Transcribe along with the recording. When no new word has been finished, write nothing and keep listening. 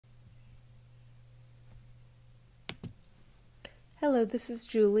Hello, this is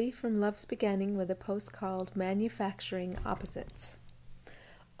Julie from Love's Beginning with a post called Manufacturing Opposites.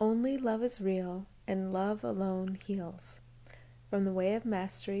 Only love is real, and love alone heals. From The Way of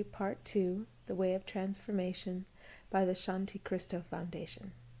Mastery, Part 2, The Way of Transformation, by the Shanti Christo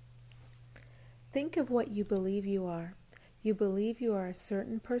Foundation. Think of what you believe you are. You believe you are a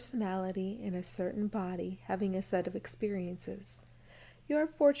certain personality in a certain body having a set of experiences. You are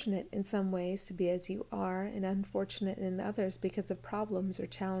fortunate in some ways to be as you are and unfortunate in others because of problems or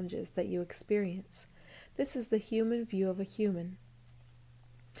challenges that you experience. This is the human view of a human.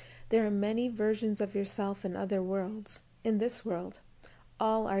 There are many versions of yourself in other worlds. In this world,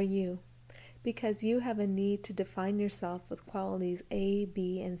 all are you. Because you have a need to define yourself with qualities A,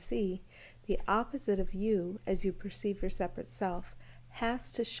 B, and C, the opposite of you, as you perceive your separate self,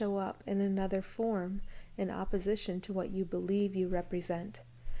 has to show up in another form in opposition to what you believe you represent.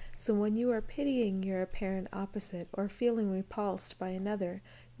 So when you are pitying your apparent opposite or feeling repulsed by another,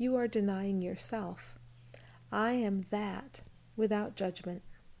 you are denying yourself. I am that, without judgment.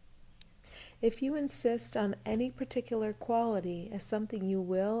 If you insist on any particular quality as something you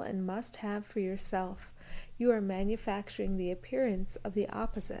will and must have for yourself, you are manufacturing the appearance of the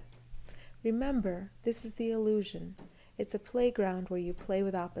opposite. Remember, this is the illusion. It's a playground where you play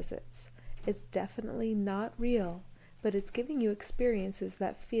with opposites. It's definitely not real, but it's giving you experiences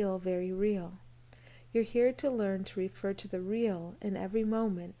that feel very real. You're here to learn to refer to the real in every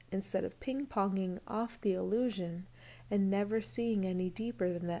moment instead of ping-ponging off the illusion and never seeing any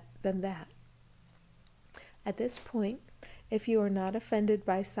deeper than that. At this point, if you are not offended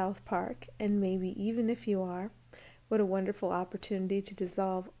by South Park, and maybe even if you are, what a wonderful opportunity to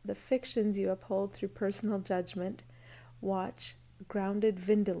dissolve the fictions you uphold through personal judgment. Watch Grounded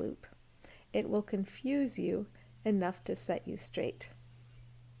Vindaloop. It will confuse you enough to set you straight.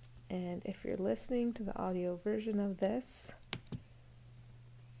 And if you're listening to the audio version of this,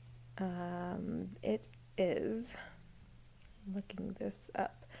 it is, looking this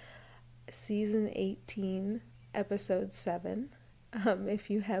up, Season 18, Episode 7. If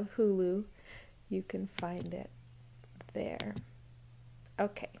you have Hulu, you can find it there.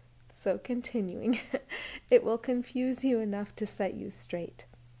 Okay, so continuing. It will confuse you enough to set you straight.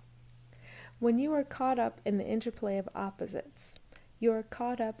 When you are caught up in the interplay of opposites, you are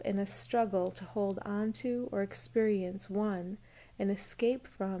caught up in a struggle to hold on to or experience one and escape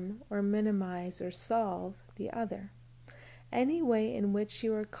from or minimize or solve the other. Any way in which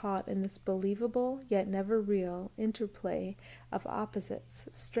you are caught in this believable yet never real interplay of opposites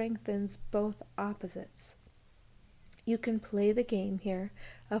strengthens both opposites. You can play the game here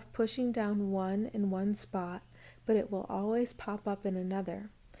of pushing down one in one spot, but it will always pop up in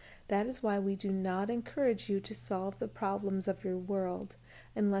another. That is why we do not encourage you to solve the problems of your world,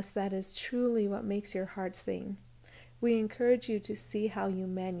 unless that is truly what makes your heart sing. We encourage you to see how you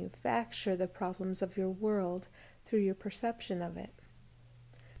manufacture the problems of your world through your perception of it.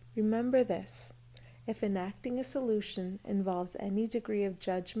 Remember this: if enacting a solution involves any degree of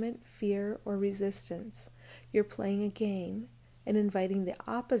judgment, fear, or resistance, you're playing a game and inviting the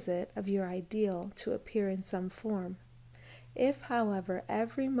opposite of your ideal to appear in some form. If, however,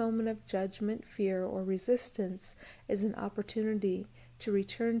 every moment of judgment, fear, or resistance is an opportunity to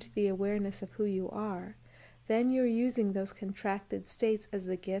return to the awareness of who you are, then you're using those contracted states as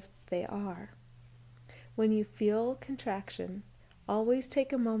the gifts they are. When you feel contraction, always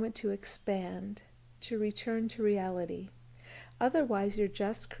take a moment to expand, to return to reality. Otherwise, you're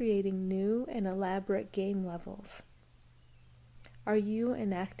just creating new and elaborate game levels. Are you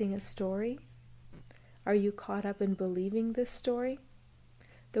enacting a story? Are you caught up in believing this story?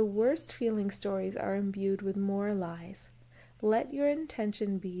 The worst feeling stories are imbued with more lies. Let your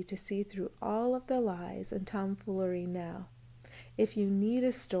intention be to see through all of the lies and tomfoolery now. If you need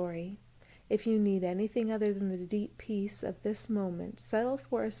a story, if you need anything other than the deep peace of this moment, settle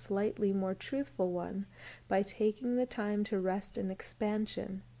for a slightly more truthful one by taking the time to rest in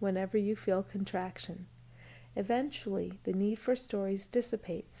expansion whenever you feel contraction. Eventually, the need for stories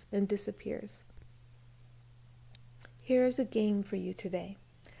dissipates and disappears. Here is a game for you today.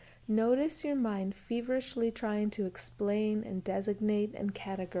 Notice your mind feverishly trying to explain and designate and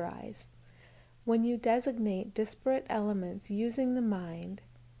categorize. When you designate disparate elements using the mind,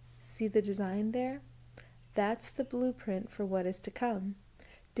 see the design there? That's the blueprint for what is to come.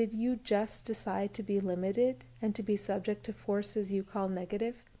 Did you just decide to be limited and to be subject to forces you call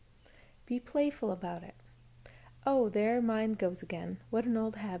negative? Be playful about it. Oh, there mind goes again. What an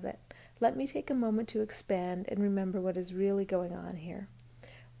old habit. Let me take a moment to expand and remember what is really going on here.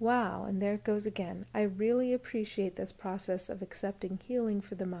 Wow, and there it goes again. I really appreciate this process of accepting healing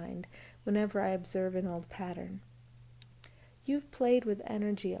for the mind whenever I observe an old pattern. You've played with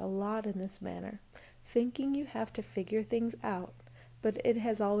energy a lot in this manner, thinking you have to figure things out, but it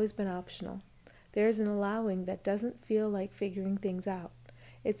has always been optional. There's an allowing that doesn't feel like figuring things out.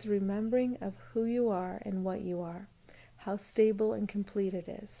 It's remembering of who you are and what you are, how stable and complete it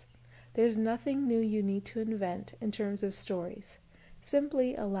is. There's nothing new you need to invent in terms of stories.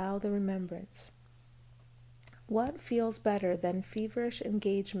 Simply allow the remembrance. What feels better than feverish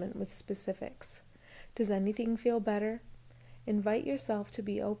engagement with specifics? Does anything feel better? Invite yourself to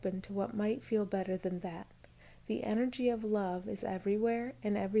be open to what might feel better than that. The energy of love is everywhere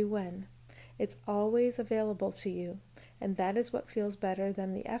and every when. It's always available to you, and that is what feels better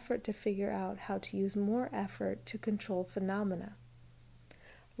than the effort to figure out how to use more effort to control phenomena.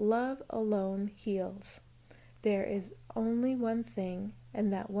 Love alone heals. There is only one thing,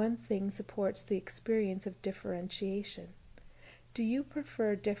 and that one thing supports the experience of differentiation. Do you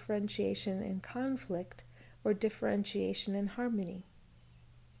prefer differentiation in conflict or differentiation in harmony?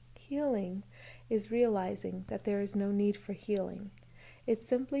 Healing is realizing that there is no need for healing. It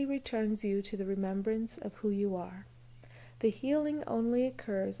simply returns you to the remembrance of who you are. The healing only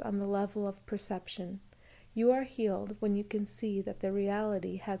occurs on the level of perception. You are healed when you can see that the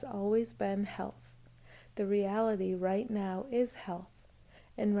reality has always been health. The reality right now is health.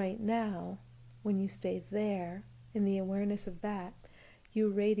 And right now, when you stay there, in the awareness of that, you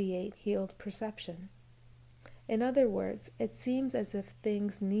radiate healed perception. In other words, it seems as if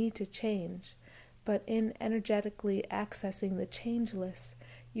things need to change, but in energetically accessing the changeless,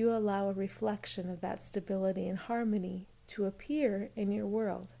 you allow a reflection of that stability and harmony to appear in your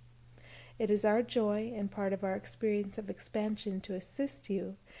world. It is our joy and part of our experience of expansion to assist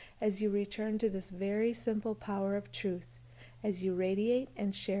you as you return to this very simple power of truth, as you radiate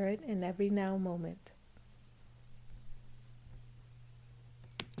and share it in every now moment.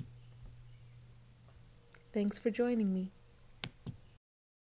 Thanks for joining me.